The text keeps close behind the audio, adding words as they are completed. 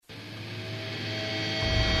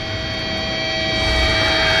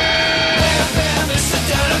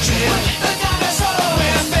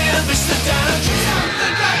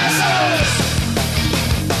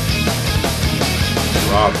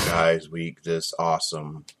Rob Guys Week this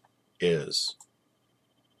awesome is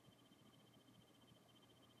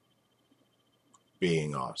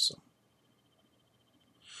being awesome.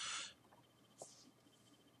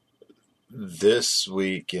 This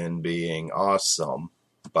week in Being Awesome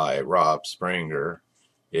by Rob Springer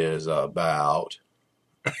is about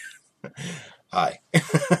hi.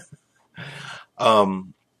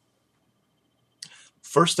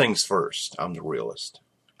 First things first, I'm the realist.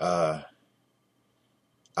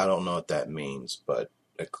 I don't know what that means, but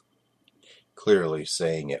clearly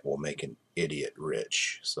saying it will make an idiot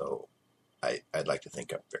rich. So I'd like to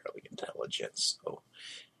think I'm fairly intelligent. So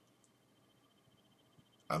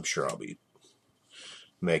I'm sure I'll be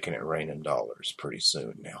making it rain in dollars pretty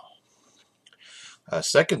soon now.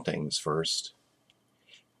 Second things first,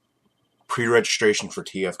 pre-registration for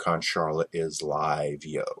TFCon Charlotte is live,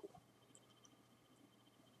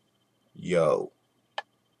 yo.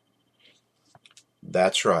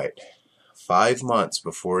 That's right. 5 months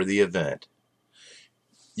before the event,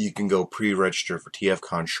 you can go pre-register for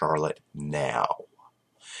TFCon Charlotte now.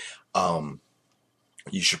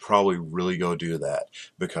 You should probably really go do that,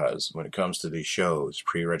 because when it comes to these shows,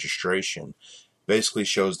 pre-registration basically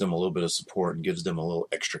shows them a little bit of support and gives them a little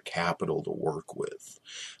extra capital to work with.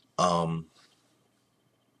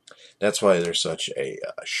 That's why there's such a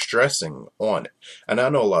stressing on it. And I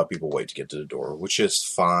know a lot of people wait to get to the door, which is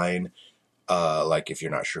fine. Like if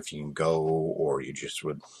you're not sure if you can go, or you just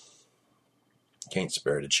can't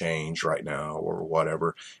spare the change right now or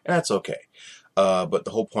whatever, and that's okay. But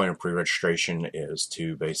the whole point of pre-registration is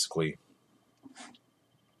to basically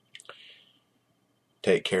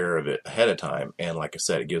take care of it ahead of time, and like I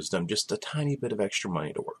said, it gives them just a tiny bit of extra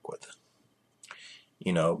money to work with.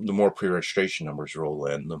 You know, the more pre-registration numbers roll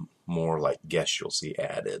in, the more like guests you'll see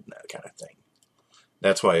added and that kind of thing.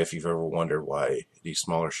 That's why if you've ever wondered why these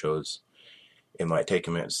smaller shows, it might take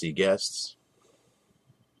a minute to see guests,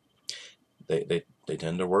 they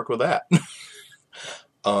tend to work with that.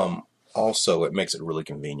 Also, it makes it really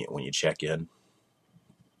convenient when you check in.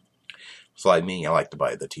 It's like me, I like to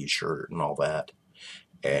buy the t-shirt and all that.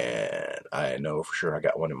 And I know for sure I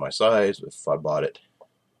got one in my size if I bought it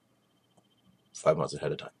 5 months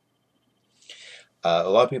ahead of time. A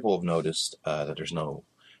lot of people have noticed that there's no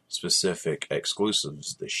specific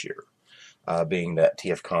exclusives this year. Being that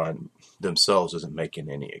TFCon themselves isn't making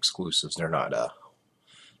any exclusives. They're not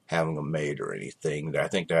having them made or anything. I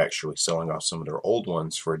think they're actually selling off some of their old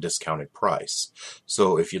ones for a discounted price.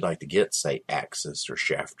 So if you'd like to get, say, Axis or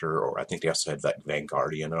Shafter, or I think they also had that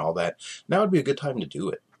Vanguardian and all that, now would be a good time to do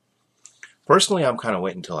it. Personally, I'm kind of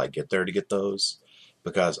waiting until I get there to get those,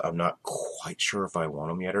 because I'm not quite sure if I want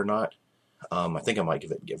them yet or not. I think I might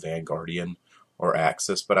get Vanguardian or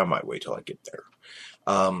Axis, but I might wait till I get there.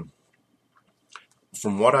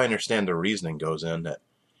 From what I understand, the reasoning goes in that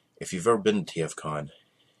if you've ever been to TFCon,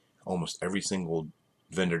 almost every single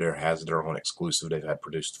vendor there has their own exclusive they've had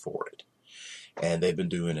produced for it. And they've been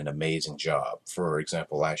doing an amazing job. For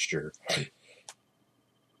example, last year, I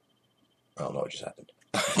don't know what just happened.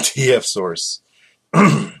 TF Source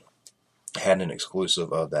had an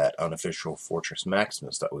exclusive of that unofficial Fortress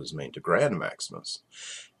Maximus that was made to Grand Maximus.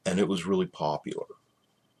 And it was really popular.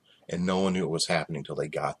 And no one knew what was happening until they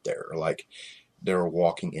got there. Like, they were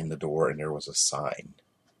walking in the door and there was a sign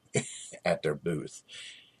at their booth.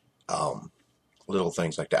 Little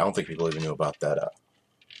things like that. I don't think people even knew about that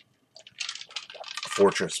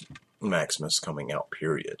Fortress Maximus coming out,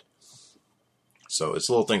 period. So it's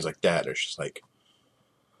little things like that. It's just like,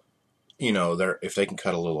 you know, if they can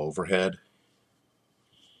cut a little overhead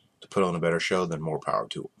to put on a better show, then more power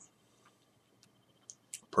to them.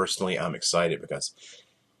 Personally, I'm excited because,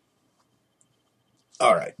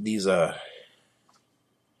 alright, these,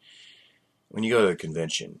 when you go to a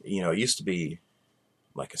convention, you know, it used to be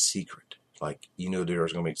like a secret. Like, you knew there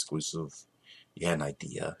was going to be exclusive. You had an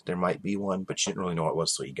idea. There might be one, but you didn't really know what it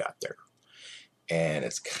was until you got there. And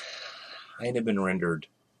it's kind of been rendered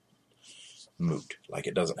moot. Like,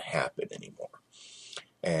 it doesn't happen anymore.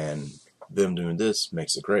 And them doing this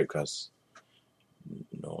makes it great because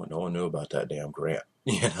no one knew about that damn grant,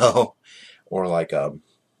 you know? Or like, I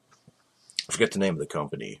forget the name of the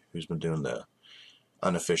company who's been doing the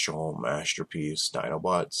unofficial Masterpiece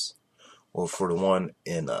Dinobots. Well, for the one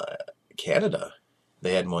in Canada,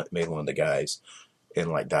 they had made one of the guys in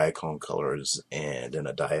like Diaclone colors and in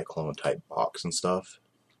a Diaclone type box and stuff.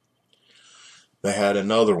 They had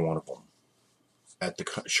another one of them at the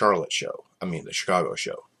Charlotte show. I mean, the Chicago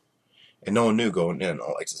show. And no one knew going in,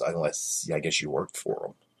 unless I guess you worked for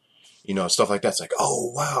them. You know, stuff like that's like,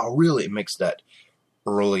 oh wow, really? It makes that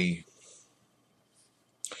early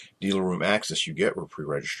dealer room access you get with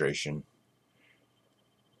pre-registration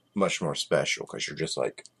much more special because you're just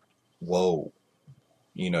like, whoa.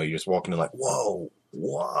 You know, you're just walking in like, whoa,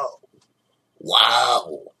 whoa,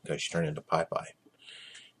 wow. Because you turn into Popeye.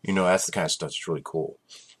 You know, that's the kind of stuff that's really cool.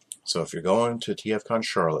 So if you're going to TFCon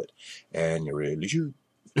Charlotte and you really should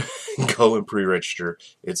go and pre-register,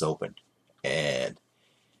 it's open. And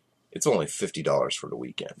it's only $50 for the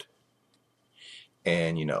weekend.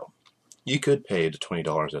 And, you know, you could pay the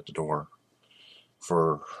 $20 at the door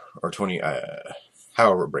for, or 20,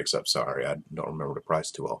 however it breaks up, sorry, I don't remember the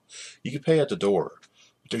price too well. You could pay at the door.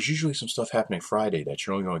 But there's usually some stuff happening Friday that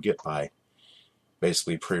you're only going to get by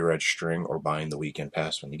basically pre-registering or buying the weekend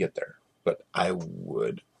pass when you get there. But I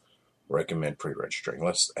would recommend pre-registering.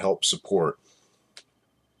 Let's help support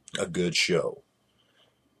a good show.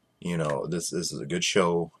 You know, this is a good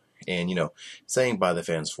show. And, you know, saying by the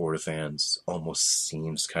fans, for the fans almost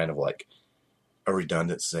seems kind of like a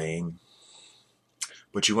redundant saying.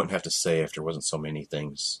 But you wouldn't have to say if there wasn't so many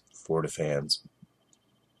things for the fans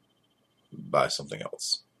by something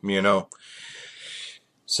else. You know?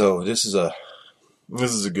 So this is a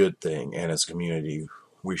good thing, and as a community,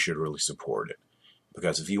 we should really support it.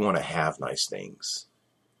 Because if you want to have nice things,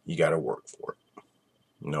 you got to work for it.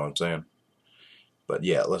 You know what I'm saying? But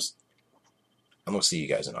yeah, I'm gonna see you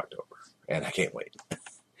guys in October, and I can't wait.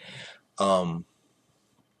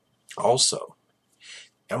 Also,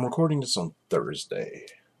 I'm recording this on Thursday.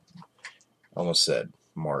 I almost said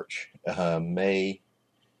March, May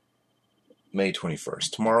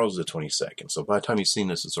 21st. Tomorrow's the 22nd, so by the time you've seen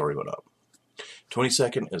this, it's already went up.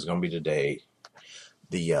 22nd is gonna be the day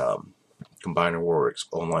the Combiner War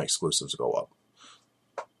online exclusives go up.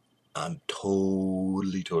 I'm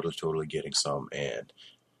totally getting some, and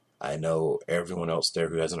I know everyone else there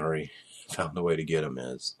who hasn't already found a way to get them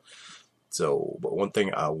is. So, but one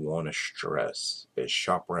thing I want to stress is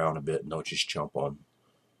shop around a bit and don't just jump on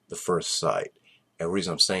the first site. And the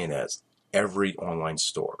reason I'm saying that is every online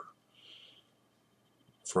store,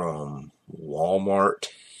 from Walmart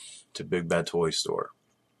to Big Bad Toy Store,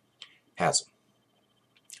 has them.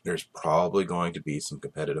 There's probably going to be some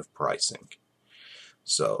competitive pricing.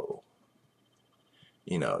 So,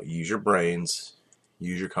 you know, use your brains,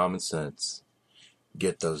 use your common sense,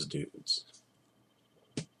 get those dudes.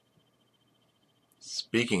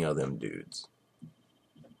 Speaking of them dudes,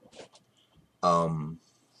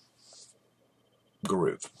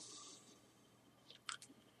 Groove.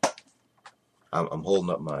 I'm holding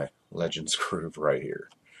up my Legends Groove right here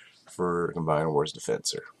for Combiner Wars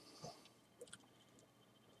Defensor.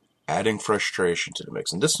 Adding frustration to the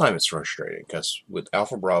mix. And this time it's frustrating because with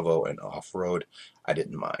Alpha Bravo and Off-Road, I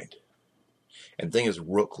didn't mind. And the thing is,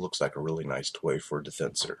 Rook looks like a really nice toy for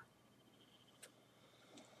Defensor.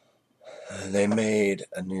 They made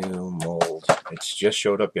a new mold. It's just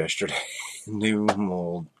showed up yesterday. New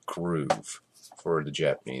mold Groove for the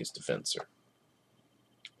Japanese Defensor.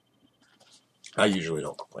 I usually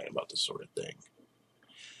don't complain about this sort of thing.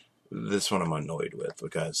 This one I'm annoyed with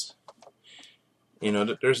because, you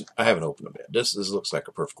know, I haven't opened them yet. This looks like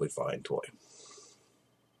a perfectly fine toy.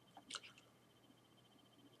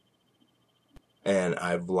 And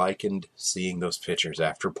I've likened seeing those pictures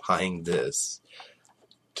after buying this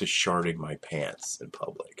to sharding my pants in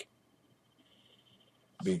public.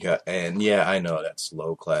 And yeah, I know that's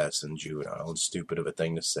low class and juvenile and stupid of a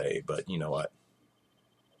thing to say, but you know what?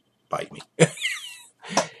 Bite me.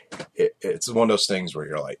 It's one of those things where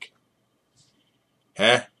you're like,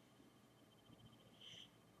 huh?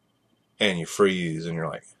 And you freeze and you're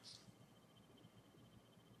like,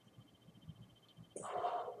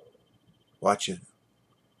 watch it.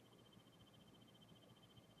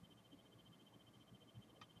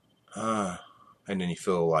 And then you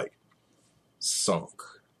feel like sunk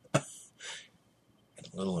and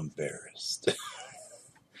a little embarrassed.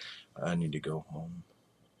 I need to go home.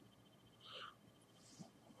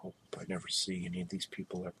 Hope I never see any of these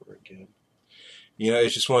people ever again. You know,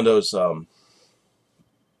 it's just one of those,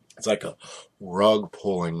 it's like a rug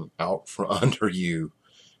pulling out from under you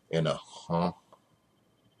in a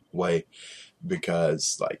way,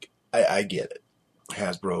 because, like, I get it.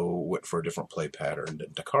 Hasbro went for a different play pattern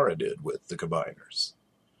than Takara did with the Combiners.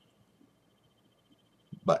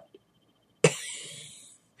 But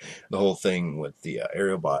the whole thing with the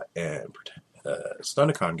Aerobot and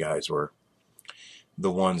Stunticon guys were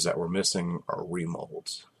the ones that were missing are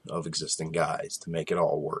remolds of existing guys to make it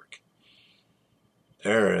all work.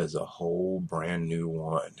 There is a whole brand new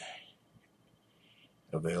one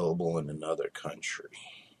available in another country.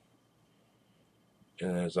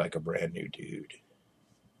 And it's like a brand new dude.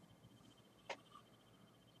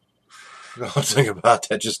 Something about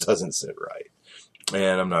that just doesn't sit right.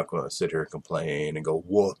 And I'm not going to sit here and complain and go,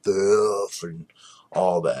 what the F, and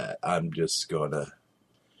all that. I'm just going to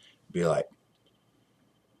be like,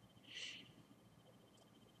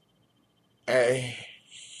 hey,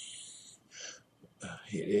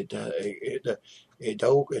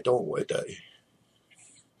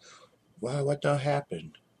 what done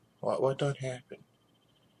happened? What done happened?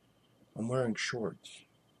 I'm wearing shorts.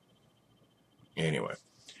 Anyway.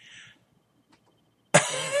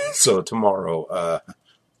 So tomorrow,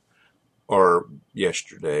 or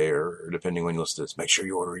yesterday, or depending when you listen to this, make sure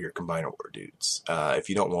you order your Combiner War dudes. If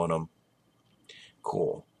you don't want them,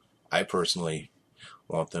 cool. I personally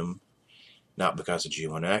want them, not because of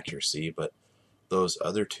G1 accuracy, but those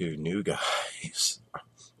other two new guys,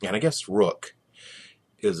 and I guess Rook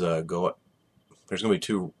is there's going to be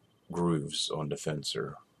two grooves on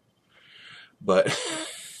Defensor, but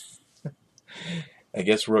I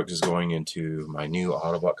guess Rook is going into my new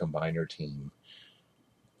Autobot Combiner team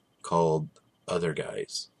called Other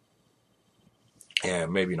Guys.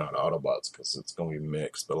 And maybe not Autobots because it's going to be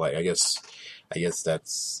mixed, but like I guess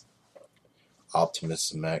that's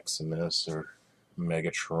Optimus Maximus or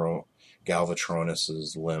Megatron,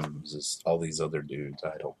 Galvatronus's limbs is all these other dudes.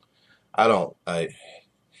 I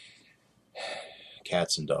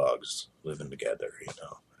cats and dogs living together,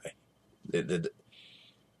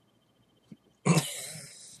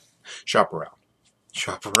 Shop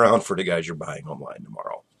around for the guys you're buying online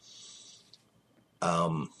tomorrow.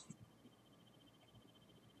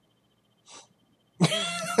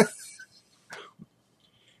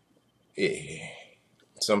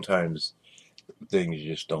 Sometimes things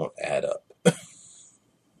just don't add up.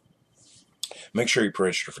 Make sure you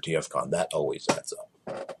register for TFCon. That always adds up.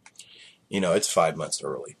 It's 5 months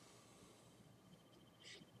early.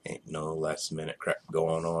 Ain't no last minute crap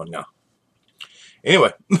going on now.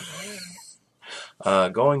 Anyway,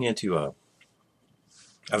 going into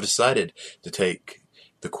I've decided to take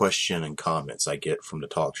the question and comments I get from the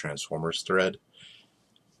Talk Transformers thread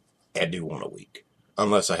and do one a week,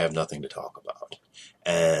 unless I have nothing to talk about,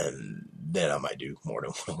 and then I might do more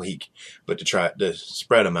than one a week. But to try to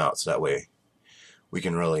spread them out so that way we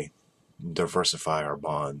can really diversify our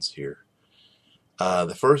bonds here.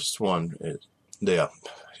 The first one is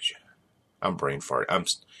I'm brain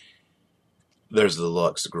farting. There's the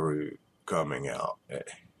Lux Groove coming out.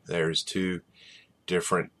 There's two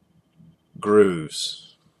different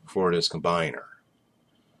grooves for this combiner.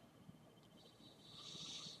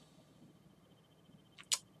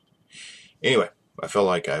 Anyway, I felt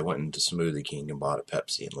like I went into Smoothie King and bought a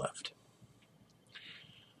Pepsi and left.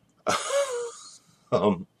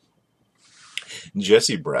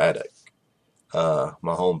 Jesse Braddock,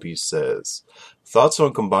 my home piece says, thoughts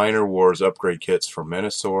on Combiner Wars upgrade kits for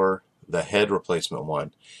Menasor, the head replacement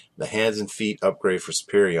one, the hands and feet upgrade for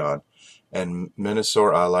Superion, and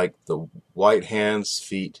Menasor. I like the white hands,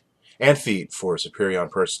 feet for Superion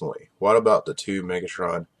personally. What about the two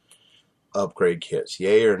Megatron upgrade kits?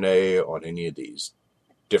 Yay or nay on any of these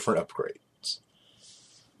different upgrades?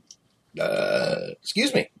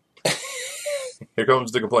 Excuse me. Here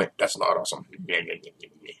comes the complaint. That's not awesome.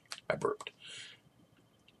 I burped.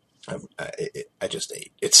 I just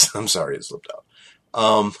ate. I'm sorry, it slipped out.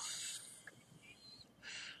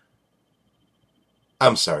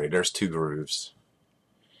 I'm sorry, there's two grooves.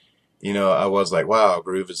 I was like, wow,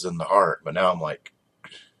 groove is in the heart, but now I'm like,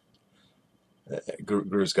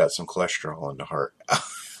 groove's got some cholesterol in the heart.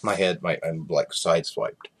 I'm like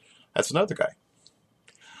sideswiped. That's another guy.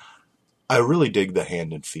 I really dig the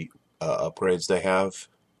hand and feet upgrades they have.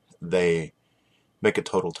 They make a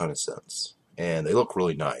total ton of sense, and they look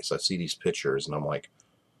really nice. I see these pictures, and I'm like,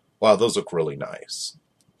 wow, those look really nice.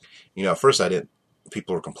 At first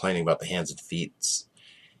people were complaining about the hands and feet,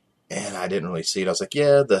 and I didn't really see it. I was like,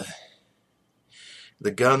 yeah,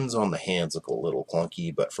 the guns on the hands look a little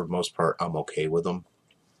clunky, but for the most part, I'm okay with them.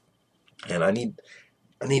 And I need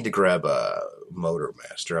to grab a Motor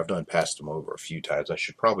Master. I've done passed them over a few times. I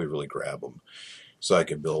should probably really grab them so I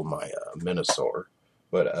can build my Menasor.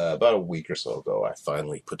 But about a week or so ago, I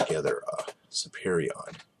finally put together a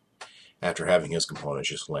Superion after having his components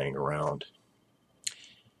just laying around.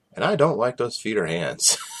 And I don't like those feet or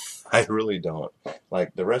hands. I really don't.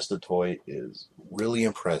 Like, the rest of the toy is really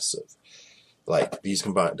impressive. Like, the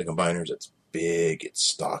combiners, it's big, it's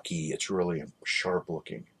stocky, it's really sharp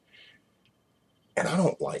looking. And I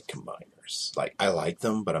don't like combiners. Like, I like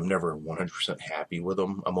them, but I'm never 100% happy with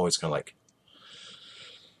them. I'm always kind of like,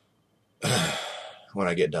 when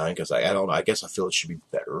I get done, because I don't know, I guess I feel it should be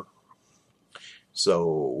better.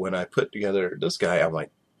 So when I put together this guy, I'm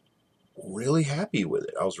like, really happy with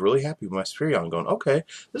it. I was really happy with my Superion, going, okay,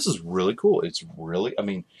 this is really cool. It's really, I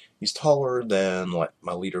mean, he's taller than like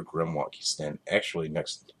my Leader Grimlock. He's standing actually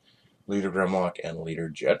next to Leader Grimlock and Leader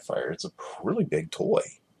Jetfire. It's a really big toy.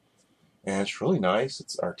 And it's really nice.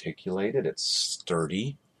 It's articulated. It's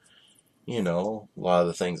sturdy. You know, a lot of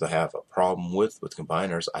the things I have a problem with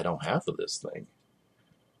combiners, I don't have with this thing.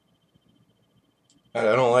 I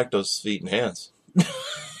don't like those feet and hands.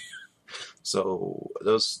 So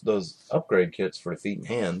those upgrade kits for the feet and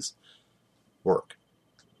hands work.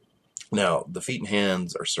 Now, the feet and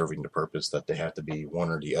hands are serving the purpose that they have to be one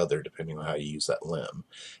or the other, depending on how you use that limb.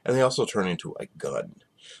 And they also turn into a gun.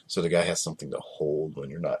 So the guy has something to hold when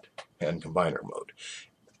you're not in combiner mode.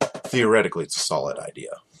 Theoretically, it's a solid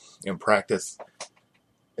idea. In practice,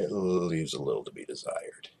 it leaves a little to be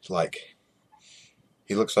desired. Like,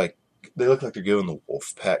 they look like they're giving the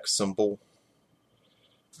Wolfpack symbol.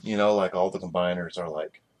 You know, like all the combiners are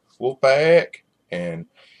like, Wolfpack! And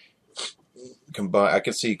I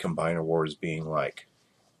could see Combiner Wars being like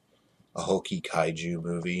a hokey kaiju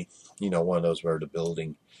movie. You know, one of those where the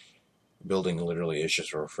building literally is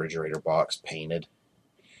just a refrigerator box painted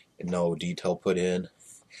and no detail put in.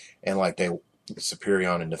 And like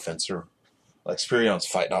Superion and Defensor, like Superion's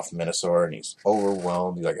fighting off Minosaur and he's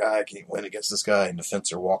overwhelmed. He's like, I can't win against this guy. And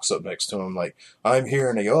Defensor walks up next to him like, I'm here.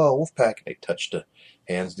 And they go, oh, Wolfpack. And they touch the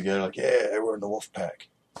hands together like, yeah, we're in the Wolfpack.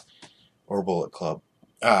 Or Bullet Club.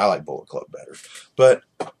 I like Bullet Club better. But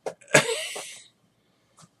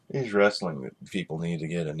these wrestling people need to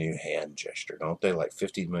get a new hand gesture, don't they? Like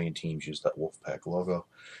 50 million teams use that Wolfpack logo.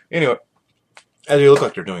 Anyway, they look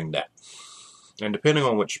like they're doing that. And depending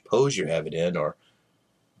on which pose you have it in, or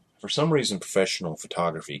for some reason professional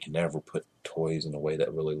photography can never put toys in a way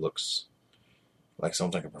that really looks like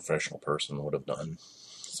something a professional person would have done.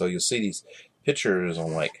 So you'll see these pictures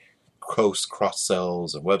on like cross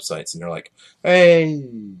sells and websites, and they're like, hey,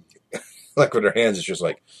 like with their hands, it's just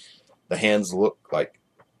like the hands look like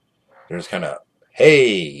there's kind of,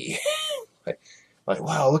 hey, like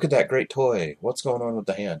wow, look at that great toy. What's going on with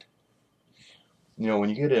the hand? You know, when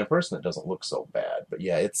you get it in person, it doesn't look so bad. But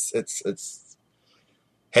yeah, it's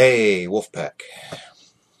hey, Wolfpack.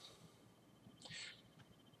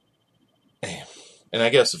 And I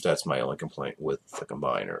guess if that's my only complaint with the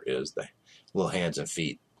combiner is the little hands and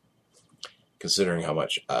feet, considering how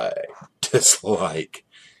much I dislike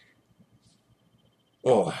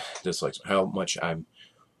how much I'm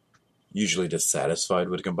usually dissatisfied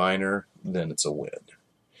with a combiner, then it's a win.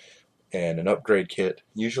 And an upgrade kit,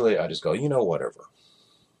 usually I just go, whatever.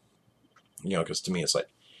 Because to me it's like,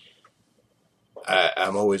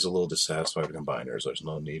 I'm always a little dissatisfied with combiners. There's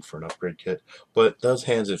no need for an upgrade kit. But those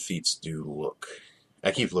hands and feet do look. I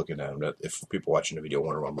keep looking at them. If people watching the video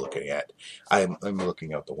wonder what I'm looking at, I'm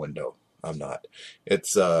looking out the window. I'm not.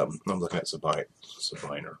 It's I'm looking at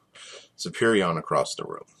Superion across the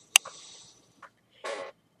room.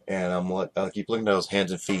 And I keep looking at those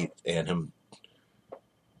hands and feet and him.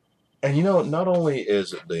 And not only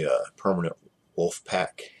is it the permanent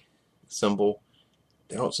Wolfpack symbol,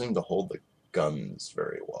 they don't seem to hold the guns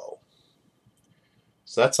very well.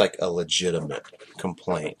 So that's like a legitimate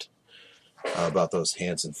complaint about those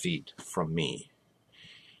hands and feet from me,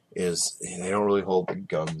 is they don't really hold the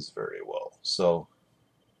guns very well. So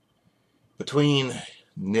between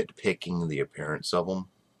nitpicking the appearance of them,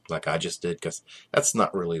 like I just did, because that's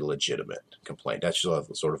not really a legitimate complaint. That's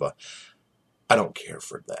just sort of I don't care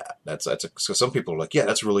for that. So some people are like, yeah,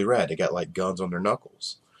 that's really rad. They got like guns on their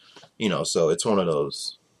knuckles. So it's one of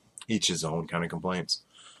those each his own kind of complaints.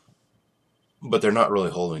 But they're not really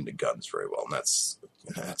holding the guns very well, and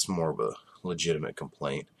that's more of a legitimate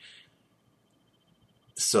complaint.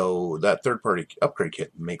 So that third-party upgrade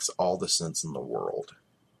kit makes all the sense in the world.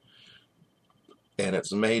 And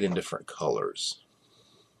it's made in different colors.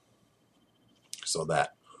 So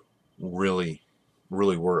that really,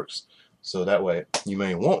 really works. So that way, you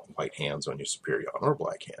may want white hands on your Superion, or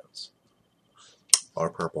black hands,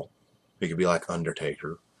 or purple. It could be like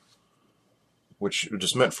Undertaker, which is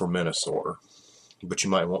just meant for Minosaur. But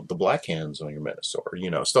you might want the black hands on your Minosaur,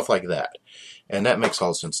 stuff like that. And that makes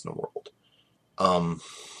all the sense in the world.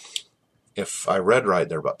 If I read right,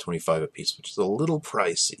 they're about $25 a piece, which is a little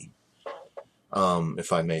pricey,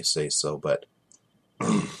 if I may say so. But,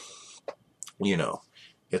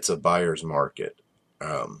 it's a buyer's market.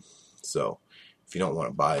 So if you don't want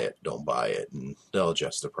to buy it, don't buy it. And they'll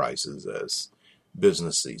adjust the prices as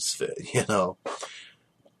business sees fit,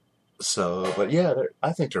 So, but yeah,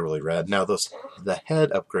 I think they're really rad. Now, the head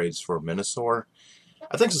upgrades for Minosaur,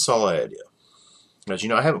 I think it's a solid idea. As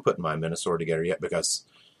I haven't put my Minosaur together yet because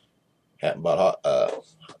I haven't bought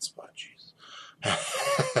Hotspot. Jeez.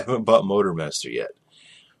 haven't bought Motormaster yet.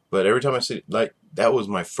 But every time I see, like, that was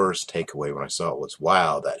my first takeaway when I saw it was,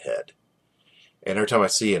 wow, that head. And every time I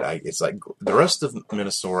see it, it's like, the rest of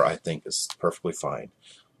Minosaur I think is perfectly fine.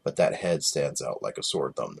 But that head stands out like a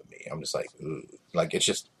sore thumb to me. I'm just like, ugh. Like, it's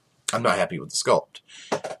just, I'm not happy with the sculpt.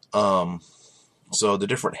 So the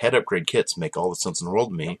different head upgrade kits make all the sense in the world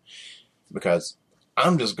to me, because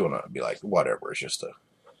I'm just going to be like, whatever, it's just a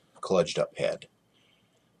kludged up head.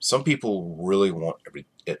 Some people really want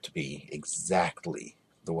it to be exactly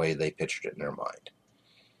the way they pictured it in their mind.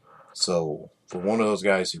 So for one of those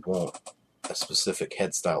guys who want a specific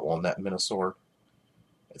head style on that Minosaur,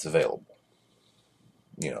 it's available.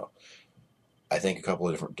 You know, I think a couple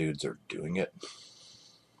of different dudes are doing it.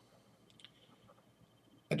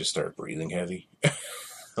 I just started breathing heavy.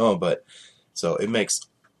 But so it makes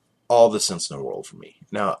all the sense in the world for me.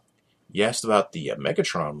 Now, you asked about the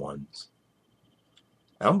Megatron ones.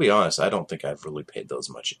 I'll be honest, I don't think I've really paid those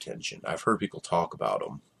much attention. I've heard people talk about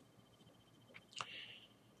them.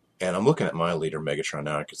 And I'm looking at my leader Megatron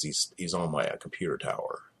now because he's on my computer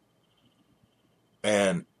tower.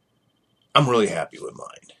 And I'm really happy with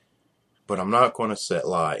mine. But I'm not going to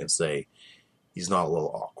lie and say he's not a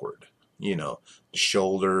little awkward. You know, the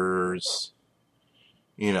shoulders,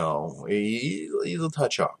 you know, he's a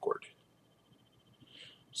touch awkward.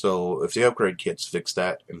 So if the upgrade kits fix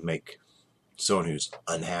that and make someone who's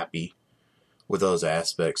unhappy with those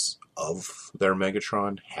aspects of their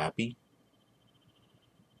Megatron happy,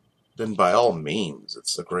 then by all means,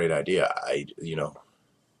 it's a great idea. You know,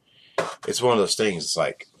 it's one of those things. It's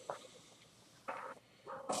like,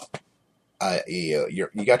 you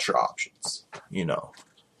got your options. You know,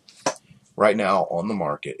 right now on the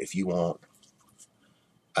market, if you want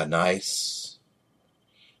a nice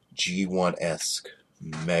G1-esque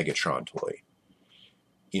Megatron toy,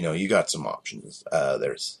 you know, you got some options.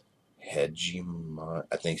 There's Hegemon.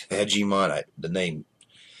 I think Hegemon. The name.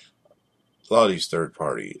 A lot of these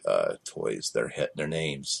third-party toys, their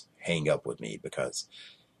names hang up with me because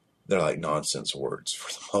they're like nonsense words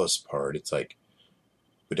for the most part. It's like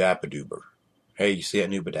Badappadoober. Hey, you see that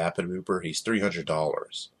new Badappadoober? He's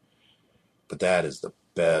 $300, but that is the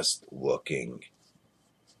best looking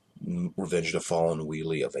Revenge of the Fallen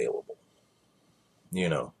wheelie available. You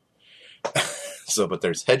know. So, but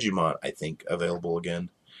there's Hegemon, I think, available again.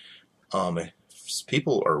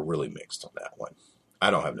 People are really mixed on that one. I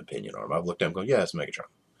don't have an opinion on him. I've looked at him and go, yeah, it's Megatron.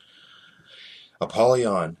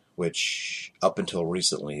 Apollyon, which up until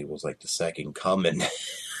recently was like the second coming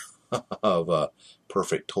of a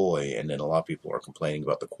perfect toy, and then a lot of people are complaining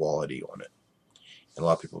about the quality on it. And a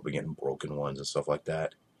lot of people have been getting broken ones and stuff like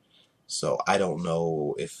that. So I don't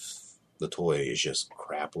know if the toy is just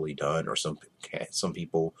crappily done, or some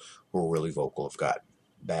people who are really vocal have got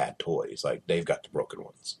bad toys. Like, they've got the broken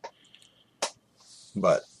ones.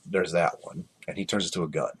 But there's that one. And he turns into a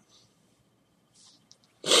gun.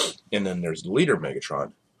 And then there's the leader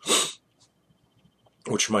Megatron,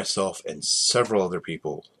 which myself and several other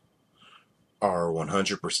people are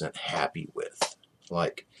 100% happy with.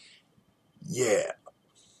 Like, yeah.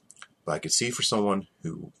 But I could see for someone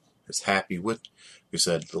who is happy with, who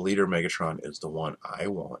said the leader Megatron is the one I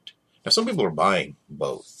want. Now, some people are buying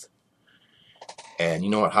both. And you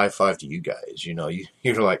know what? High five to you guys. You know,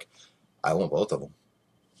 you're like, I want both of them.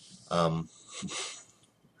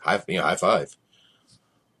 High five.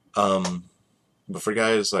 But for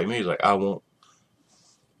guys like me, it's like, I want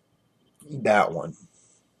that one.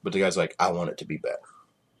 But the guy's like, I want it to be better.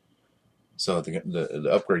 So the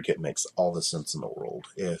upgrade kit makes all the sense in the world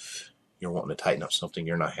if you're wanting to tighten up something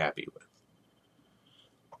you're not happy with.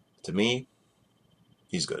 To me,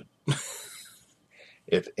 he's good.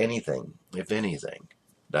 If anything that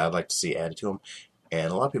I'd like to see added to him,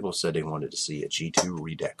 and a lot of people said they wanted to see a G2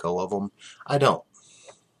 redeco of him. I don't.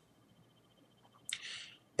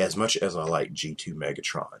 As much as I like G2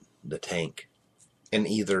 Megatron, the tank, in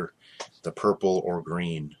either the purple or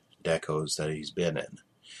green decos that he's been in,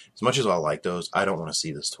 as much as I like those, I don't want to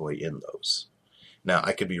see this toy in those. Now,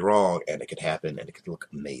 I could be wrong, and it could happen, and it could look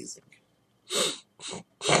amazing.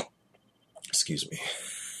 Excuse me.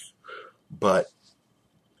 But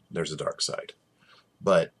there's a dark side.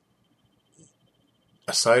 But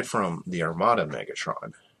aside from the Armada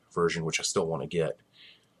Megatron version, which I still want to get,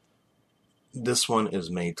 this one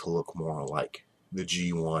is made to look more like the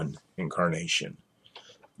G1 incarnation.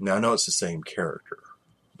 Now, I know it's the same character,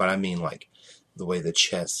 but I mean like the way the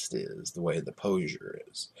chest is, the way the posture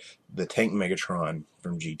is. The tank Megatron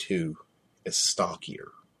from G2 is stockier,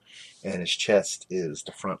 and his chest is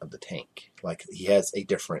the front of the tank. Like, he has a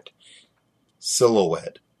different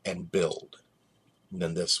silhouette and build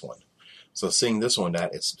than this one. So seeing this one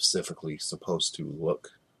that is specifically supposed to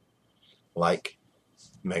look like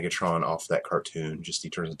Megatron off that cartoon, just he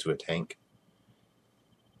turns into a tank.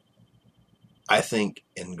 I think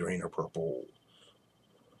in green or purple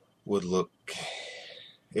would look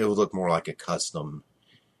more like a custom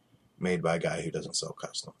made by a guy who doesn't sell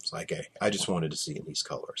customs. Like I just wanted to see in these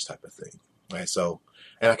colors type of thing. Right, so,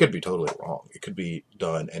 and I could be totally wrong. It could be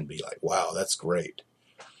done and be like, wow, that's great.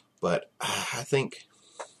 But I think,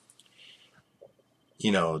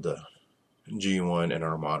 the G1 and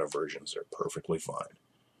Armada versions are perfectly fine.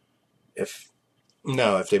 If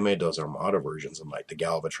they made those Armada versions and like the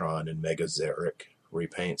Galvatron and Mega Xeric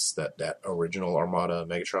repaints that original Armada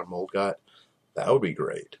Megatron mold got, that would be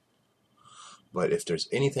great. But if there's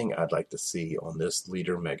anything I'd like to see on this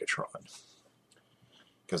Leader Megatron,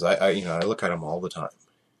 because I look at them all the time,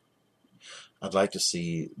 I'd like to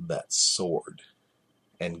see that sword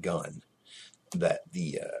and gun that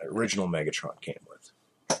the original Megatron came with.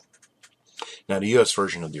 Now, the US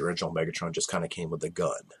version of the original Megatron just kind of came with a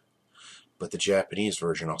gun, but the Japanese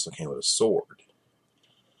version also came with a sword.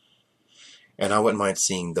 And I wouldn't mind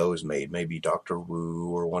seeing those made. Maybe Dr. Wu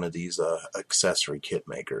or one of these accessory kit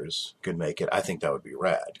makers could make it. I think that would be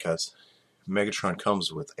rad, because Megatron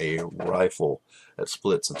comes with a rifle that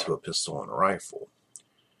splits into a pistol and a rifle.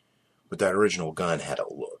 But that original gun had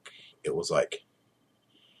a look. It was like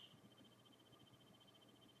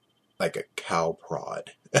a cow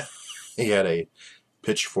prod. He had a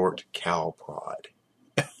pitchforked cow prod.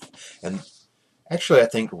 And actually, I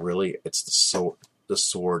think really it's the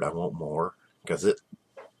sword I want more, because it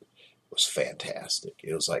was fantastic.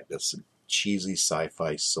 It was like this cheesy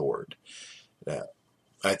sci-fi sword that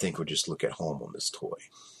I think would just look at home on this toy.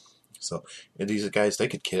 So these guys, they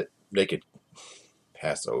could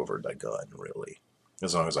pass over the gun, really,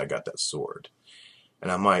 as long as I got that sword.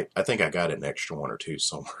 And I think I got an extra one or two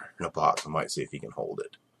somewhere in a box. I might see if he can hold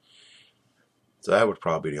it. So that would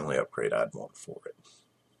probably be the only upgrade I'd want for it.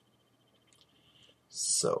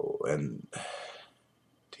 So, and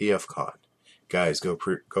TFCon. Guys, go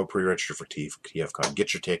pre-register for TFCon.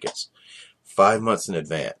 Get your tickets 5 months in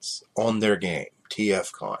advance on their game.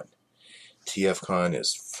 TFCon. TFCon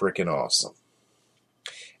is freaking awesome.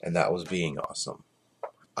 And that was being awesome.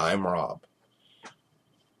 I'm Rob.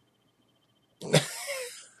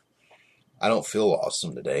 I don't feel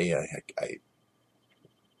awesome today.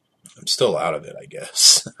 I'm still out of it, I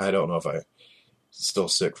guess. I don't know if I'm still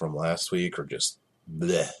sick from last week or just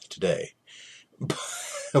bleh today.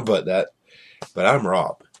 But I'm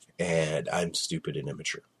Rob, and I'm stupid and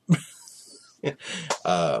immature.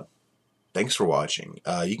 Thanks for watching.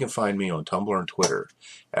 You can find me on Tumblr and Twitter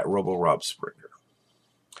at RoboRobSpringer.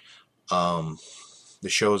 The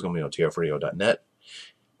show is going to be on tfradio.net.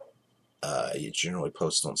 It generally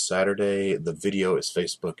posts on Saturday. The video is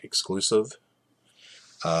Facebook exclusive.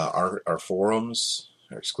 Our forums,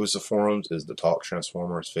 our exclusive forums, is the Talk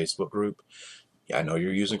Transformers Facebook group. Yeah, I know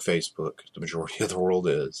you're using Facebook. The majority of the world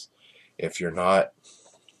is. If you're not,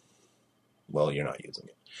 well, you're not using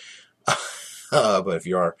it. But if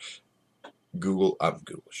you are, Google.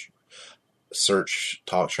 Search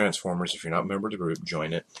Talk Transformers. If you're not a member of the group,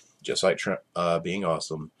 join it. Just like being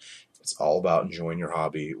awesome, it's all about enjoying your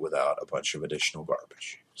hobby without a bunch of additional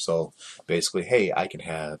garbage. So basically, hey, I can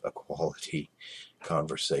have a quality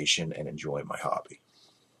conversation and enjoy my hobby.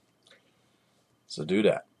 So do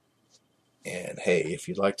that. And hey, if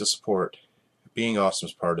you'd like to support Being Awesome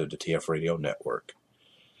as part of the TF Radio Network,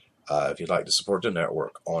 if you'd like to support the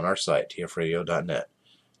network, on our site, tfradio.net,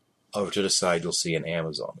 over to the side you'll see an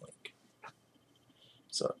Amazon link.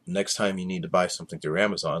 So next time you need to buy something through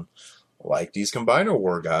Amazon, like these Combiner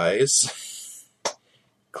War guys,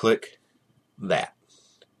 click that.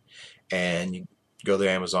 And you go to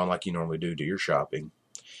Amazon like you normally do your shopping.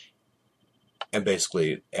 And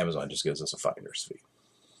basically, Amazon just gives us a finder's fee.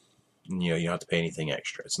 And, you don't have to pay anything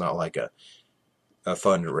extra. It's not like a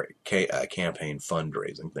campaign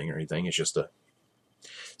fundraising thing or anything. It's just a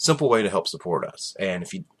simple way to help support us. And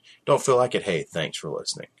if you don't feel like it, hey, thanks for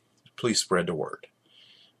listening. Please spread the word.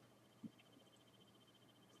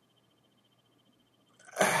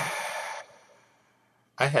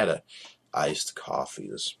 I had a iced coffee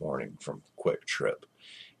this morning from Quick Trip,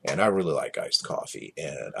 and I really like iced coffee,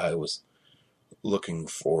 and I was looking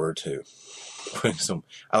forward to putting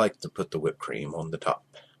I like to put the whipped cream on the top,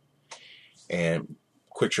 and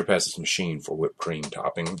Quick Trip has this machine for whipped cream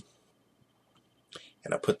topping,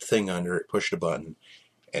 and I put the thing under it, pushed a button,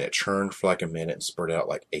 and it churned for like a minute and spurted out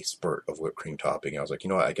like a spurt of whipped cream topping. I was like, you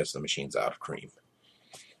know what, I guess the machine's out of cream.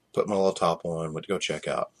 Put my little top on, went to go check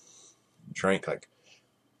out, drank like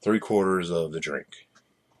 3/4 of the drink,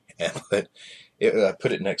 and I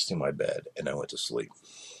put it next to my bed, and I went to sleep.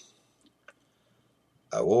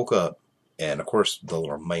 I woke up And of course, the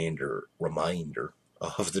reminder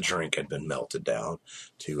of the drink had been melted down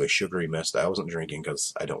to a sugary mess that I wasn't drinking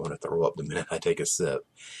because I don't want to throw up the minute I take a sip.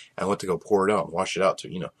 I went to go pour it out and wash it out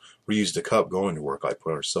to, reuse the cup going to work. I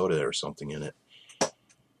put our soda or something in it.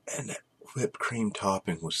 And that whipped cream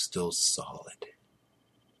topping was still solid.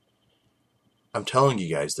 I'm telling you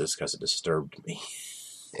guys this because it disturbed me.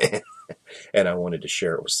 And I wanted to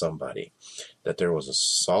share it with somebody. That there was a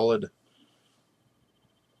solid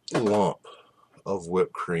lump of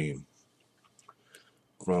whipped cream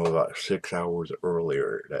from about 6 hours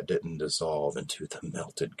earlier that didn't dissolve into the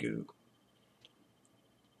melted goo.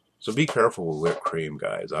 So be careful with whipped cream,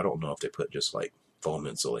 guys. I don't know if they put just like foam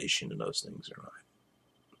insulation in those things or not.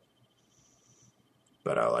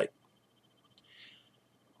 But I like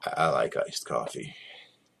iced coffee.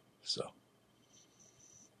 So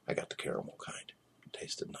I got the caramel kind. It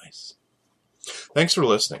tasted nice. Thanks for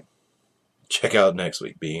listening. Check out next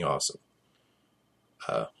week, Being Awesome.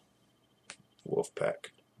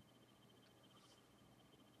 Wolfpack.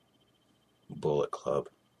 Bullet Club.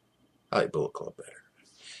 I like Bullet Club better.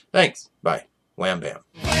 Thanks. Bye. Wham bam.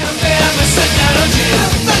 Wham bam,